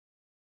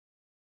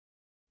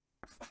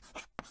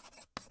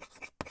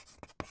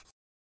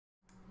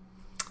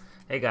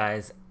Hey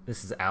guys,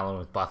 this is Alan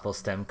with Bothell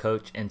STEM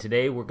Coach, and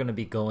today we're going to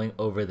be going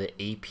over the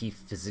AP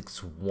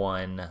Physics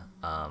 1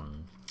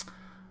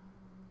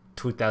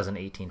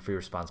 2018 free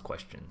response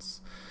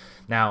questions.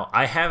 Now,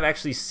 I have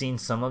actually seen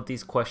some of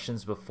these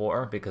questions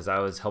before because I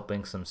was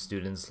helping some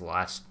students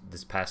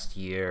this past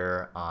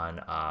year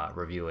on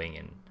reviewing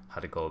and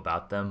how to go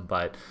about them,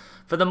 but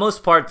for the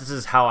most part, this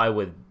is how I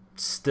would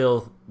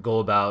still go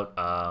about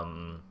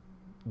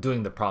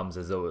doing the problems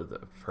as though it was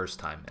the first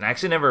time. And I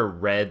actually never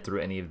read through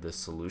any of the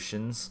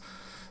solutions,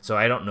 so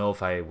I don't know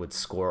if I would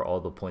score all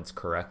the points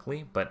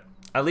correctly, but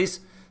at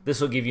least this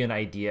will give you an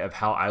idea of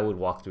how I would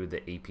walk through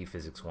the AP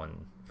Physics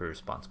 1 free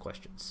response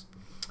questions.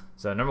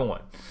 So number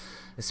 1,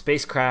 a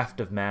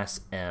spacecraft of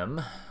mass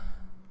m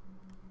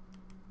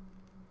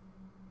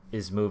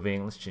is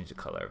moving, let's change the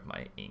color of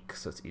my ink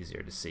so it's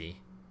easier to see,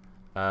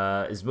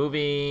 is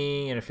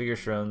moving in a figure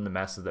shown the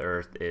mass of the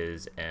Earth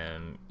is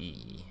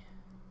me.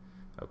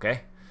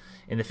 Okay.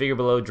 In the figure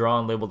below, draw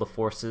and label the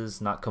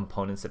forces, not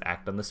components, that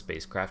act on the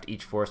spacecraft.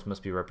 Each force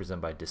must be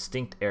represented by a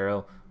distinct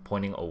arrow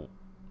pointing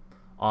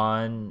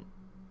on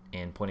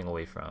and pointing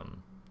away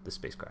from the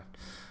spacecraft.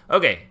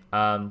 Okay,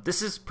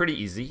 this is pretty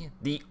easy.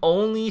 The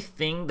only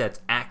thing that's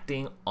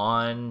acting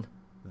on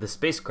the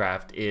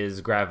spacecraft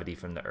is gravity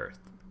from the Earth.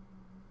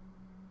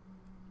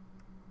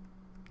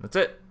 That's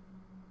it.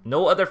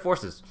 No other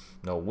forces.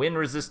 No wind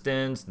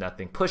resistance,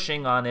 nothing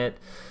pushing on it.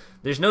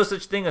 There's no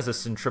such thing as a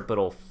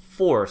centripetal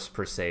force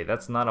per se.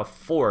 That's not a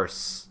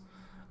force.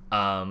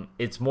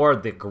 It's more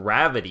the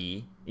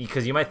gravity,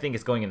 because you might think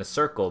it's going in a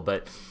circle,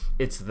 but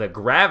it's the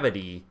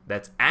gravity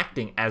that's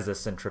acting as a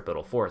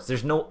centripetal force.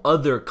 There's no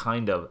other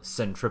kind of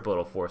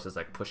centripetal forces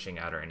like pushing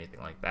out or anything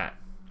like that.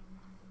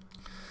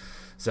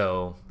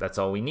 So that's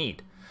all we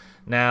need.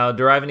 Now,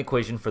 derive an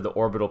equation for the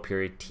orbital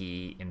period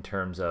t in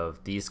terms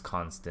of these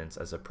constants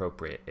as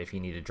appropriate. If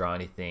you need to draw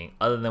anything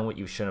other than what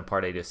you've shown in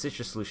part A to assist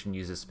your solution,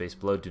 use the space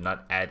below. Do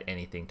not add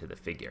anything to the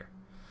figure.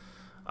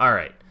 All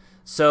right.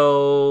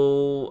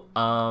 So,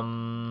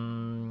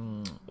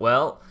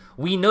 well,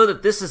 we know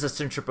that this is a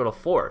centripetal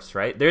force,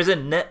 right? There's a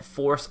net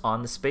force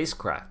on the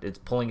spacecraft. It's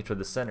pulling it to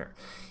the center.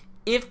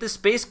 If the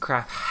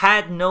spacecraft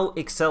had no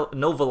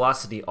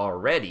velocity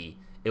already,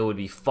 it would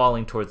be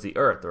falling towards the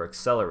Earth or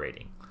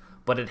accelerating.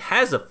 But it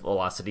has a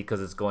velocity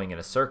because it's going in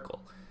a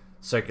circle.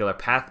 Circular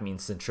path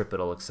means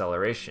centripetal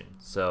acceleration.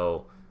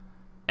 So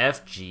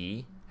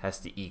Fg has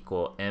to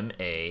equal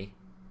ma,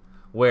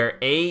 where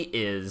a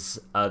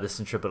is the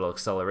centripetal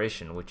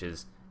acceleration, which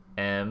is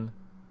mv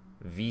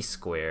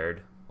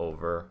squared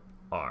over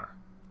r.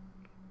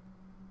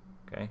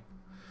 Okay.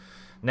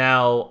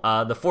 Now,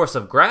 the force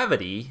of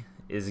gravity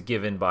is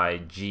given by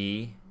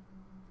g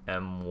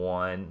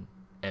m1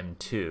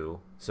 m2.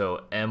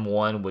 So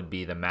m1 would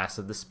be the mass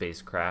of the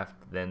spacecraft,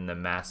 then the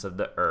mass of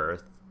the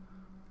Earth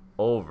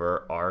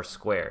over r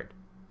squared.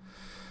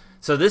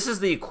 So this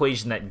is the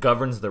equation that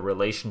governs the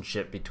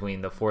relationship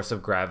between the force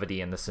of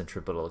gravity and the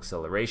centripetal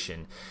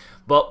acceleration.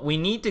 But we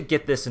need to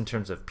get this in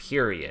terms of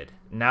period.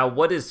 Now,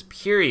 what is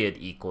period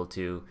equal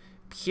to?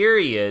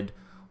 Period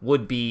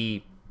would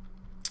be,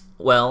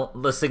 well,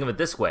 let's think of it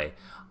this way.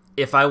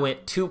 If I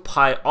went 2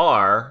 pi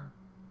r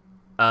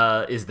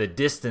is the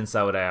distance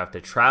I would have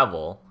to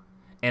travel,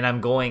 and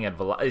I'm going at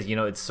velocity, you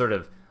know, it's sort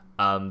of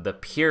the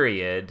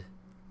period.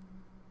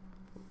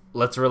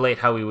 Let's relate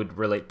how we would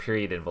relate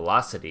period and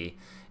velocity.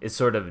 It's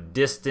sort of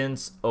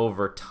distance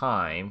over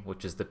time,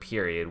 which is the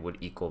period, would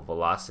equal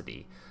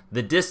velocity.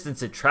 The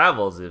distance it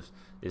travels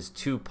is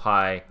 2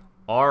 pi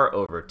r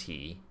over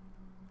t,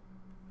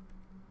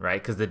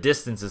 right? Because the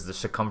distance is the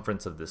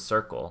circumference of this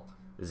circle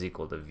is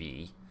equal to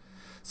v.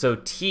 So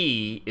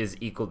t is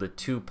equal to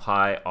 2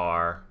 pi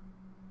r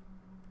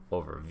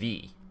over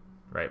v.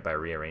 Right, by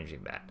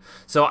rearranging that.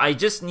 So I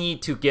just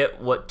need to get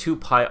what 2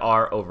 pi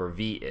r over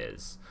v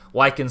is.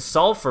 Well, I can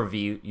solve for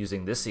v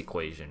using this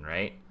equation,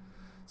 right?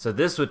 So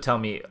this would tell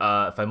me,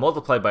 if I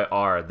multiply by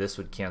r, this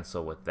would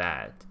cancel with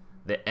that.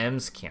 The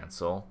m's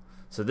cancel.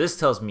 So this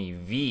tells me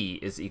v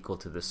is equal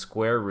to the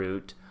square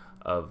root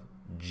of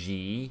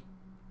g,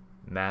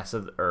 mass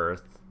of the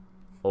Earth,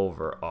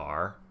 over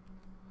r.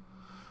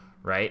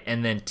 Right?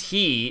 And then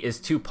t is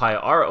 2 pi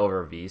r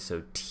over v,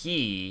 so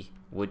t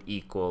would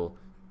equal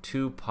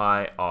 2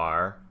 pi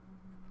r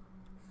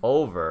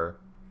over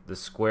the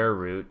square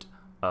root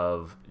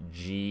of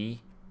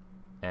g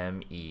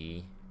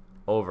me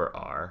over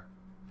r.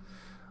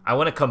 I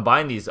want to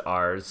combine these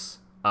r's.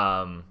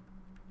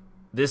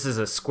 This is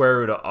a square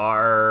root of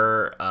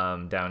r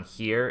down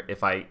here.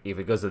 If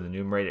it goes to the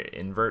numerator, it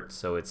inverts,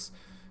 so it's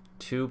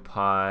 2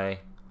 pi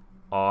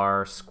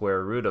r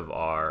square root of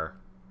r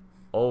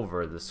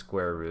over the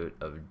square root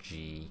of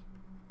g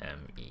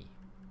me.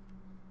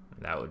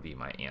 That would be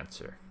my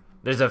answer.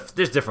 There's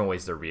different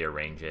ways to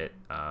rearrange it.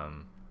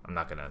 I'm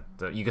not gonna.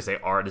 You could say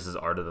r. This is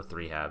r to the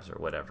 3 halves or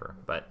whatever.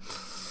 But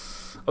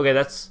okay,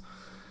 that's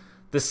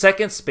the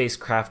second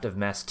spacecraft of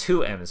mass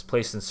 2m is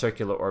placed in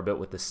circular orbit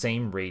with the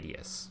same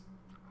radius.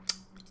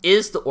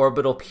 Is the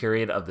orbital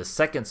period of the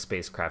second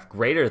spacecraft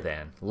greater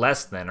than,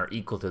 less than, or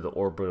equal to the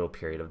orbital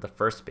period of the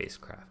first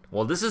spacecraft?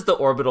 Well, this is the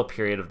orbital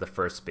period of the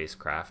first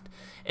spacecraft.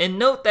 And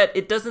note that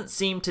it doesn't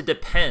seem to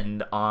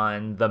depend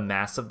on the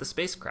mass of the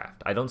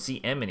spacecraft. I don't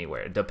see m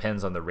anywhere. It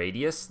depends on the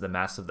radius, the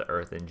mass of the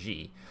Earth, and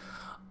g.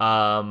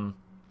 So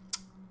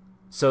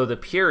the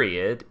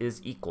period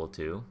is equal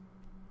to,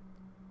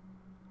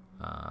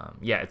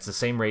 yeah, it's the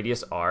same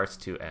radius r, it's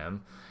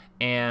 2m.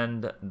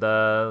 And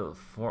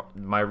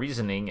my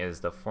reasoning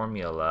is the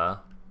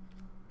formula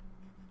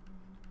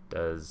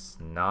does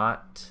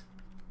not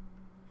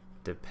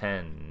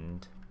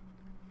depend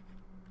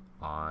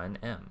on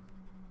m.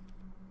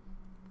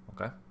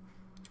 Okay.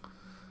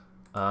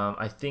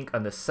 I think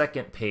on the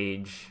second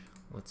page,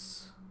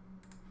 let's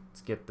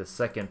get the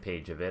second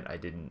page of it. I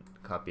didn't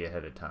copy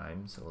ahead of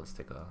time, so let's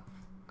take a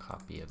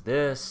copy of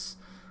this,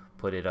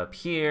 put it up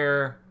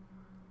here,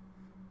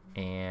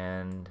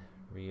 and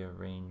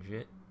rearrange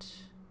it.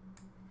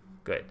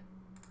 Good.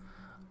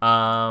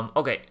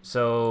 Okay,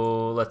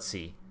 so let's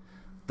see.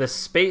 The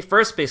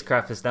first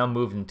spacecraft has now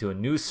moved into a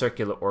new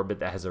circular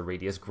orbit that has a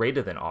radius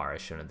greater than r,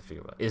 as shown in the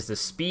figure below. Is the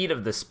speed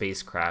of the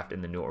spacecraft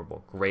in the new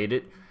orbit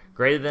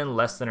greater than,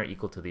 less than, or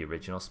equal to the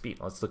original speed?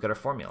 Let's look at our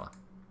formula.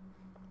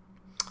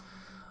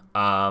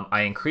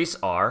 I increase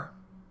r,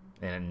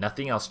 and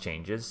nothing else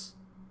changes.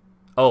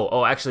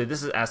 Oh, actually,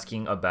 this is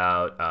asking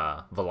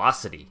about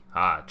velocity.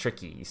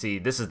 Tricky. You see,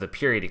 this is the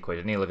period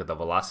equation. I need to look at the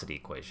velocity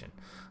equation.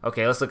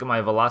 Okay, let's look at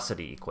my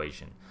velocity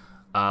equation.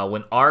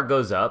 When r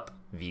goes up,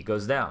 v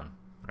goes down,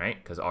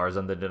 right? Because r is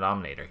on the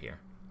denominator here.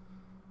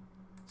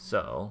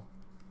 So,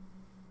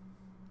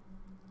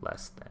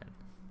 less than.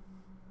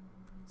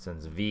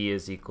 Since v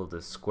is equal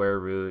to square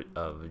root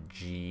of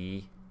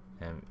g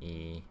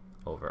me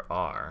over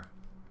r,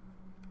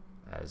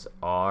 as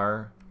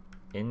r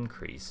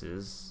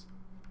increases,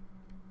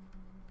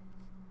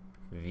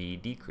 v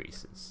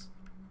decreases.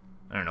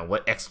 I don't know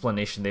what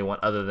explanation they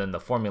want other than the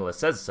formula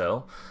says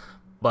so,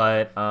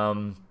 but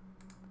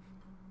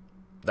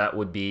that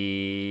would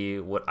be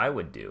what I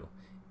would do.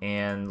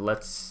 And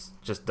let's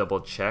just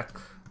double check.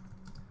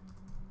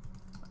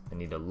 I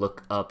need to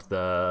look up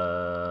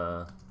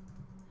the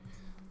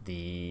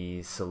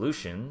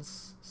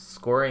solutions,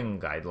 scoring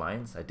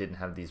guidelines. I didn't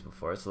have these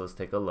before, so let's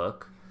take a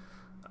look.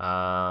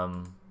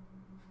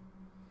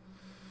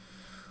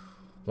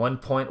 1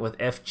 point with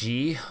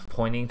FG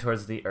pointing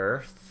towards the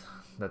Earth.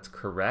 That's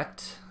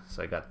correct.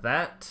 So I got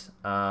that.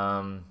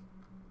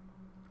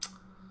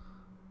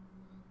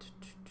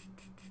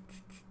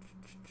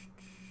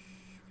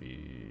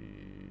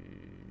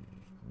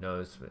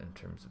 Notice in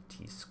terms of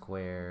t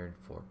squared,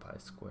 4 pi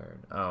squared.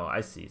 Oh,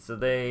 I see. So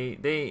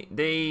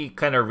they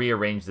kind of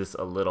rearranged this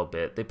a little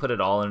bit. They put it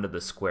all into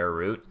the square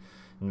root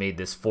and made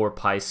this 4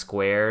 pi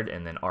squared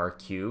and then r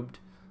cubed.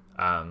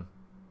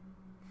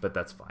 But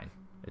that's fine.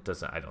 It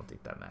doesn't, I don't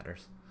think that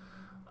matters.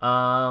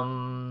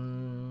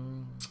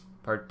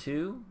 Part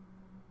 2,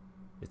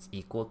 it's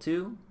equal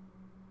to,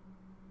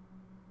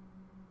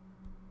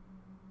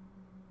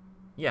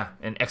 yeah,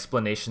 an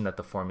explanation that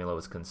the formula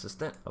was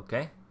consistent,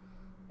 okay.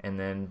 And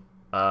then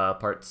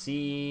part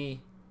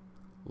C,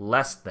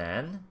 less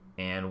than,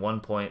 and 1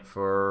 point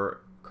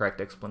for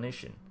correct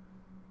explanation.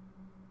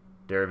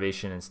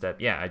 Derivation and step,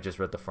 yeah, I just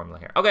wrote the formula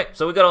here. Okay,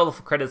 so we got all the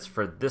credits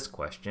for this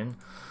question.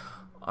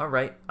 All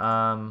right,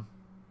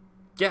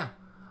 yeah,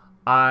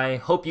 I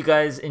hope you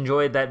guys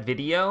enjoyed that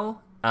video.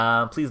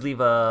 Please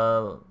leave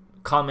a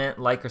comment,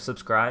 like, or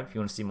subscribe if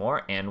you want to see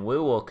more, and we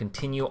will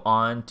continue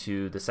on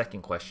to the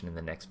second question in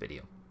the next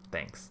video.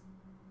 Thanks.